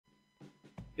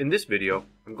In this video,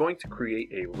 I'm going to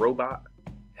create a robot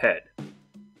head.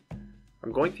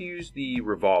 I'm going to use the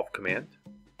revolve command.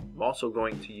 I'm also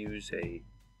going to use a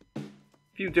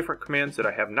few different commands that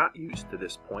I have not used to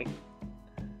this point.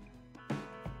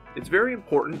 It's very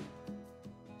important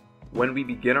when we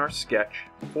begin our sketch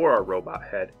for our robot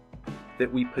head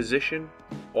that we position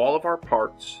all of our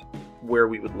parts where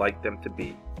we would like them to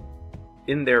be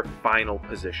in their final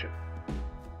position.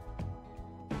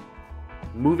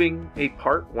 Moving a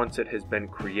part once it has been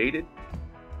created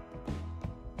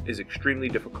is extremely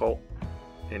difficult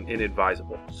and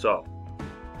inadvisable. So,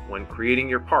 when creating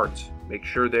your parts, make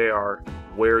sure they are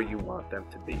where you want them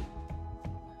to be.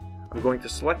 I'm going to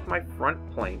select my front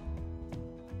plane,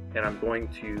 and I'm going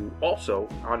to also,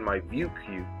 on my view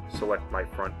cube, select my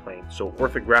front plane. So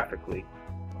orthographically,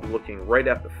 I'm looking right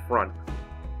at the front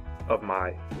of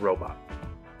my robot.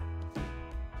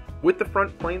 With the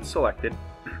front plane selected,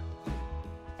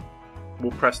 we'll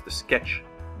press the sketch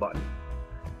button,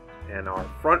 and our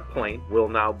front plane will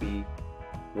now be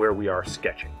where we are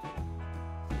sketching.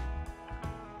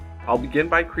 I'll begin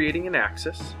by creating an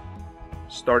axis.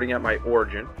 Starting at my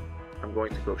origin, I'm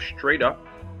going to go straight up.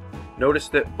 Notice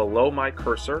that below my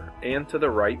cursor and to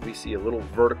the right we see a little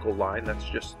vertical line. That's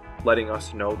just letting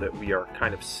us know that we are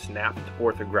kind of snapped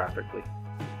orthographically.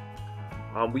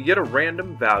 We get a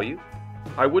random value.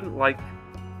 I wouldn't like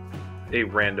a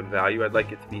random value. I'd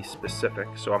like it to be specific,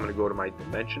 so I'm going to go to my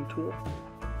dimension tool.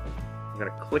 I'm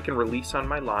going to click and release on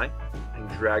my line and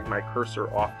drag my cursor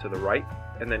off to the right,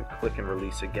 and then click and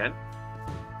release again.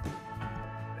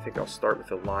 I think I'll start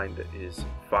with a line that is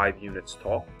 5 units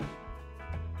tall.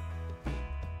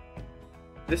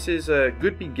 This is a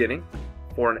good beginning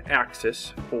for an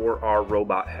axis for our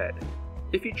robot head.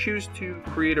 If you choose to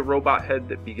create a robot head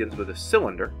that begins with a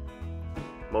cylinder,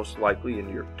 most likely in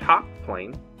your top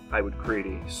plane, I would create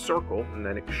a circle and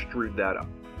then extrude that up.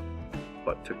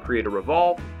 But to create a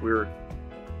revolve, we're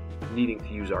needing to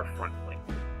use our front plane.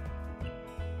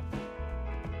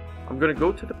 I'm going to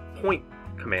go to the point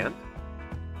command,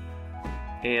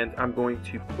 and I'm going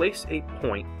to place a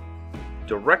point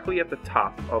directly at the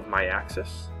top of my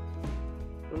axis.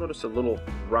 You'll notice a little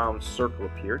round circle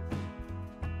appeared.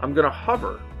 I'm going to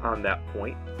hover on that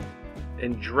point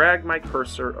and drag my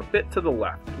cursor a bit to the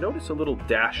left. Notice a little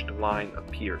dashed line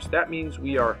appears. That means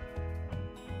we are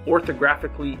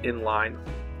orthographically in line,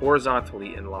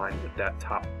 horizontally in line with that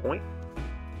top point.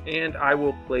 And I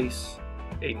will place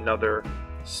another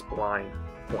spline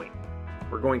point.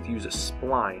 We're going to use a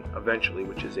spline eventually,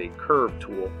 which is a curve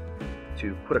tool,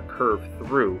 to put a curve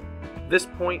through this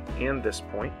point and this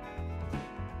point.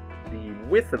 The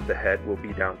width of the head will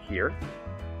be down here.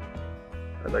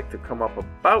 I'd like to come up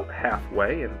about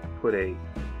halfway and put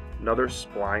another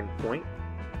spline point.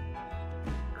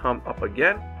 Come up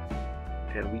again,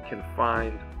 and we can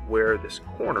find where this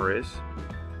corner is,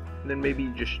 and then maybe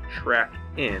just track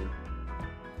in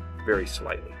very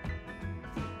slightly.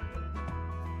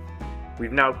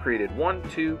 We've now created 1,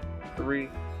 2, 3,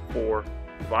 4,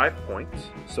 5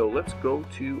 points. So let's go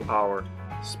to our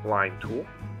spline tool.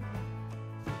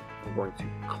 I'm going to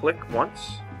click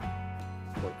once.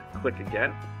 I'm going to click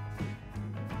again,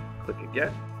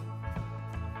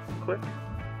 click,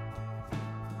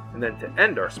 and then to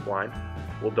end our spline,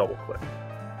 we'll double click.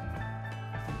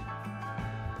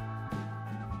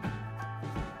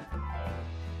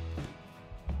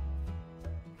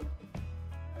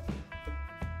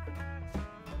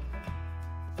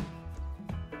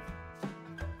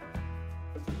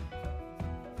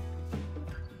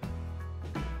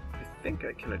 I think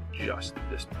I can adjust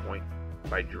this point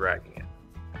by dragging it.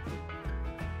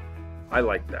 I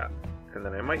like that. And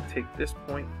then I might take this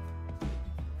point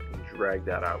and drag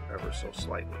that out ever so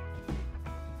slightly.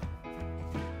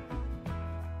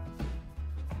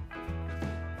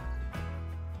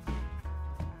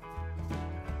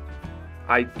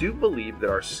 I do believe that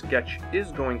our sketch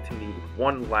is going to need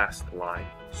one last line.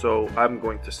 So I'm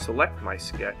going to select my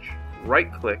sketch,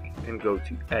 right click, and go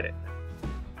to edit.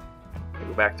 I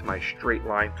go back to my straight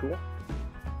line tool,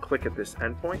 click at this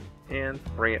endpoint, and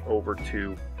bring it over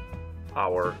to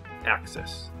our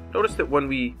axis. Notice that when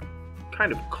we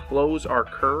kind of close our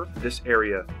curve, this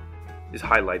area is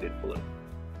highlighted blue.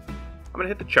 I'm going to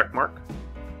hit the check mark.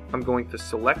 I'm going to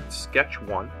select sketch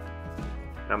 1,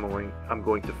 and I'm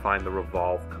going to find the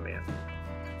revolve command.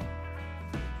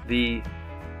 The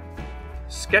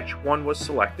sketch 1 was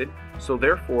selected, so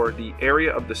therefore the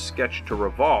area of the sketch to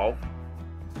revolve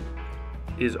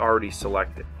is already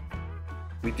selected.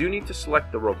 We do need to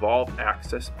select the revolve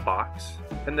axis box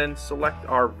and then select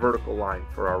our vertical line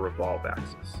for our revolve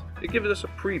axis. It gives us a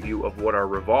preview of what our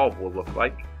revolve will look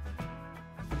like.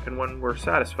 and when we're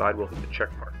satisfied, we'll hit the check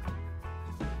mark.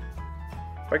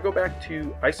 If I go back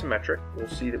to isometric, we'll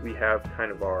see that we have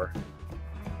kind of our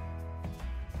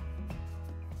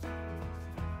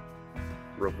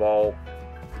revolved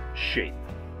shape.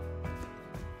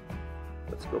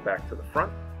 Let's go back to the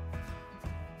front.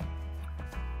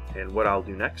 And what I'll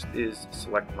do next is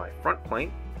select my front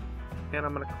plane, and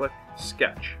I'm going to click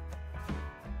Sketch.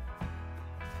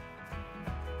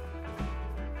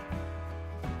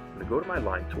 I'm going to go to my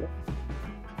line tool.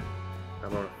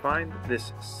 I'm going to find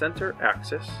this center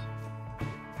axis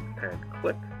and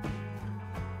click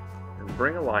and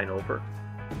bring a line over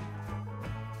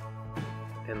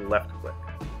and left click.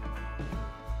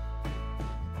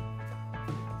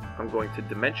 I'm going to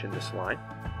dimension this line,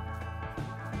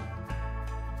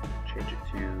 change it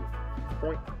to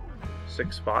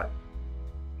 0.65,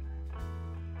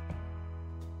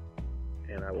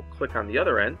 and I will click on the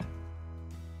other end.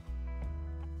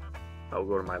 I will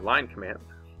go to my line command,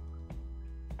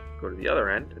 go to the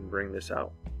other end and bring this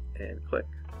out and click.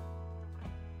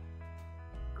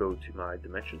 Go to my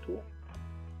dimension tool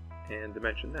and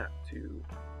dimension that to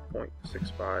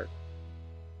 0.65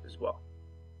 as well.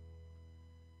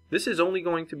 This is only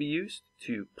going to be used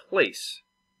to place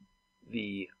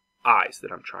the eyes that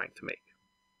I'm trying to make.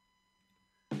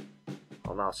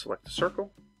 I'll now select the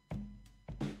circle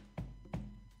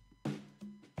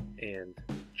and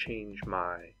change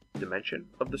my dimension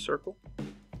of the circle,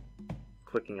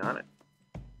 clicking on it.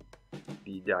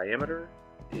 The diameter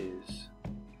is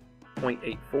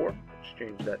 0.84. Let's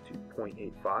change that to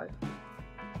 0.85.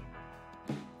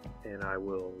 And I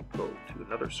will go to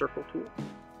another circle tool,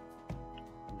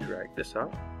 drag this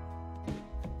out,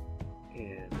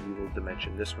 and we will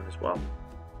dimension this one as well,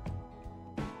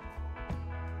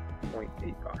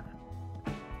 0.85.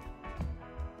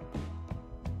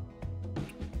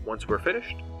 Once we're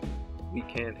finished, we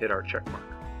can hit our check mark.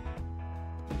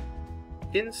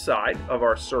 Inside of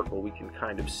our circle, we can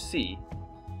kind of see,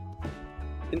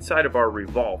 inside of our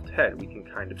revolved head, we can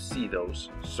kind of see those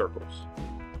circles.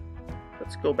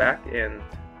 Let's go back and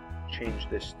change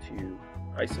this to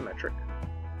isometric.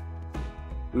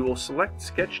 We will select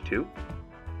Sketch 2,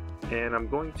 and I'm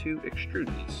going to extrude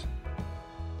these.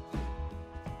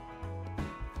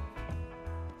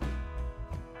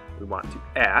 We want to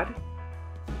add,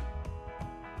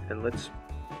 and let's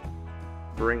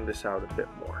bring this out a bit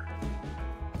more.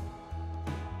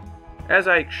 As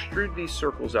I extrude these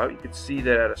circles out, you can see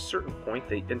that at a certain point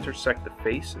they intersect the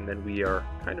face, and then we are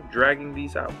kind of dragging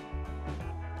these out.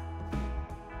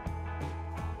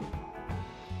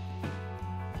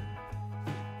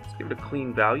 Let's give it a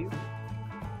clean value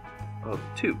of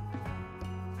 2.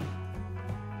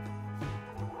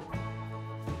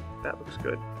 That looks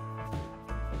good.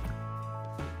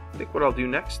 I think what I'll do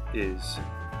next is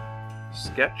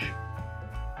sketch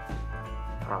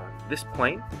on this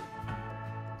plane.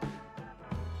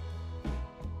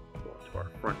 Go into our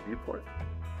front viewport.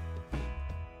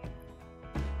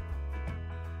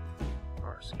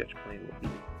 Our sketch plane will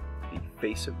be the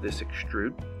face of this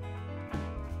extrude.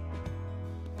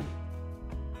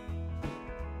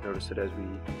 Notice that as we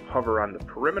hover on the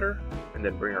perimeter and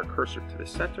then bring our cursor to the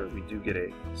center, we do get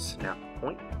a snap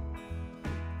point.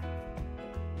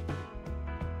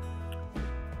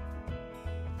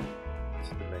 Let's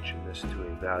dimension this to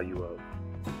a value of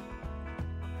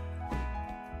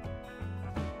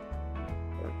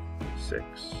 0.6.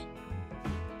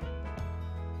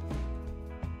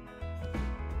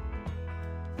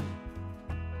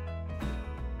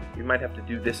 We might have to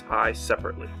do this eye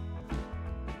separately.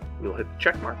 We'll hit the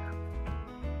check mark,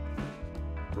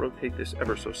 rotate this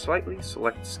ever so slightly,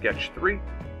 select Sketch 3,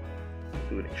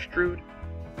 do an extrude,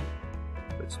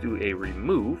 let's do a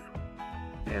remove,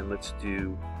 and let's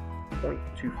do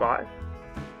 0.25.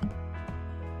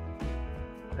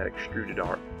 That extruded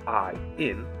our eye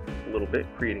in a little bit,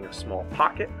 creating a small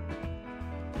pocket.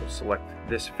 We'll select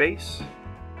this face,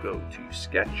 go to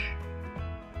Sketch,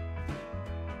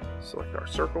 select our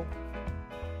circle,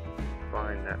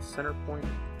 find that center point,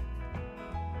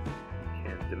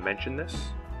 and dimension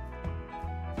this.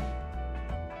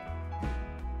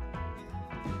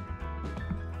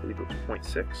 I believe it was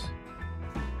 0.6.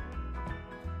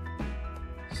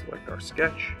 Select our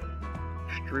sketch,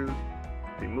 extrude,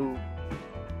 remove,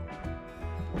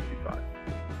 0.25.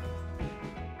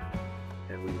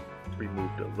 And we've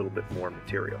removed a little bit more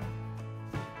material.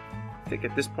 I think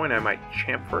at this point I might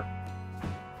chamfer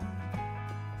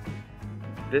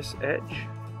this edge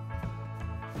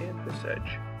and this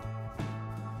edge.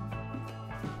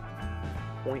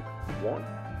 0.1.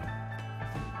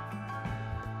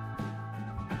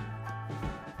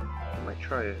 I might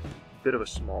try a bit of a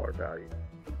smaller value.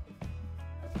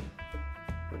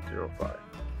 0.05.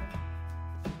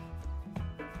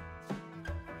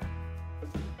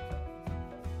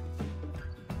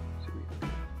 So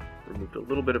we removed a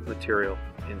little bit of material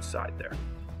inside there.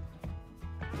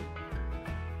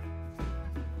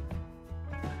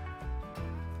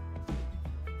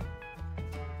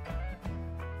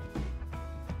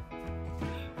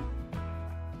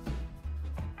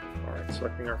 Alright,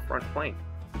 selecting our front plane.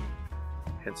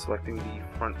 And selecting the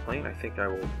front plane, I think I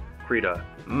will create a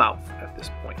mouth at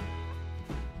this point.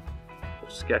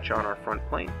 We'll sketch on our front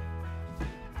plane.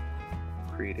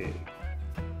 Create a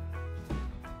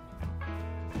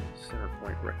center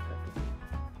point rectangle.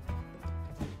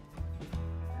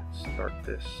 Start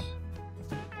this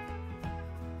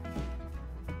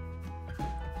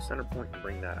center point and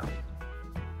bring that out.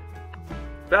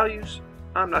 Values,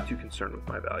 I'm not too concerned with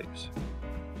my values.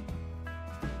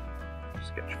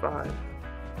 Sketch 5.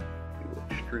 We will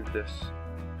extrude this.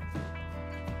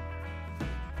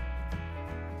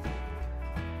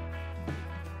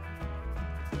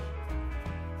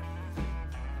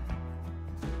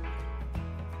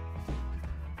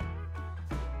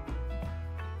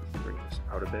 Bring this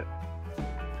out a bit.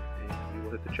 And we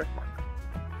will hit the check mark.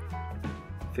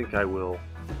 I think I will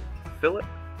fill it.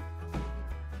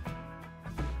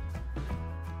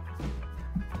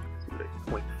 See what a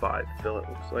 0.5 fillet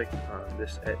looks like on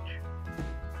this edge.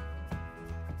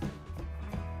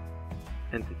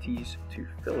 Entities to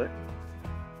fill it.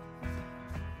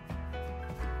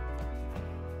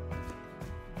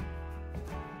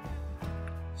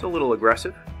 It's a little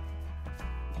aggressive.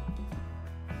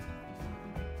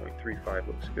 0.35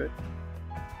 looks good.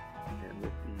 And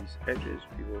with these edges,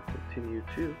 we will continue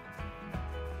to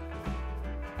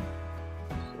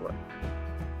select.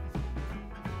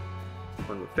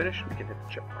 When we're finished, we can hit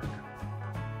the check mark.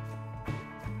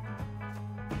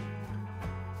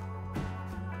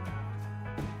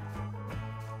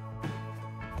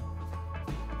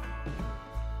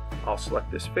 I'll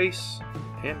select this face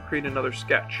and create another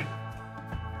sketch.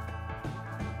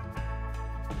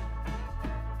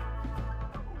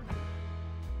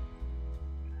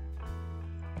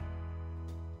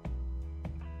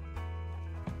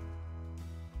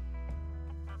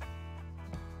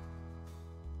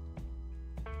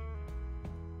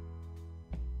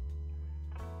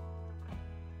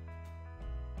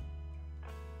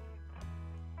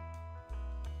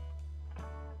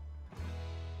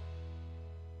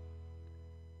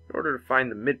 In order to find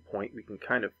the midpoint, we can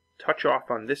kind of touch off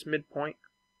on this midpoint,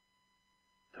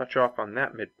 touch off on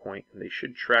that midpoint, and they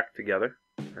should track together,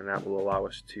 and that will allow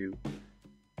us to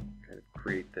kind of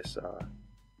create this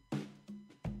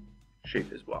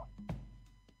shape as well.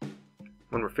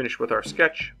 When we're finished with our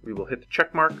sketch, we will hit the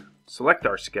check mark, select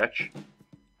our sketch,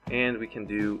 and we can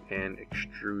do an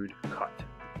extrude cut.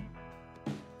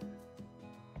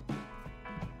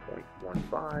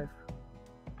 0.15,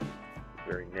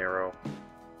 very narrow.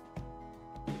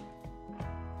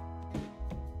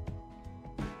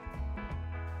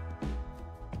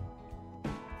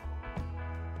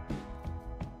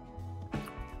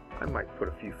 I might put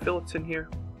a few fillets in here.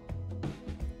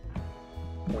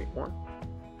 0.1.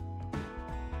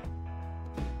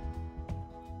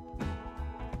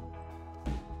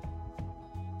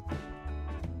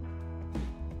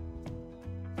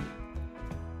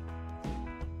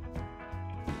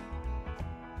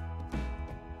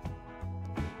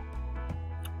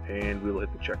 And we will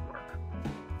hit the check mark.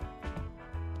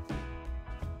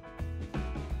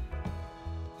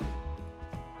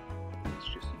 Let's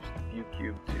just use the view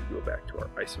cube to go back to our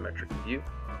isometric view.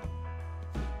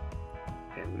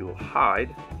 And we will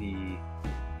hide the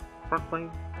front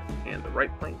plane and the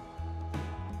right plane.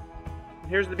 And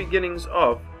here's the beginnings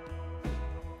of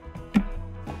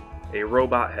a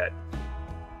robot head.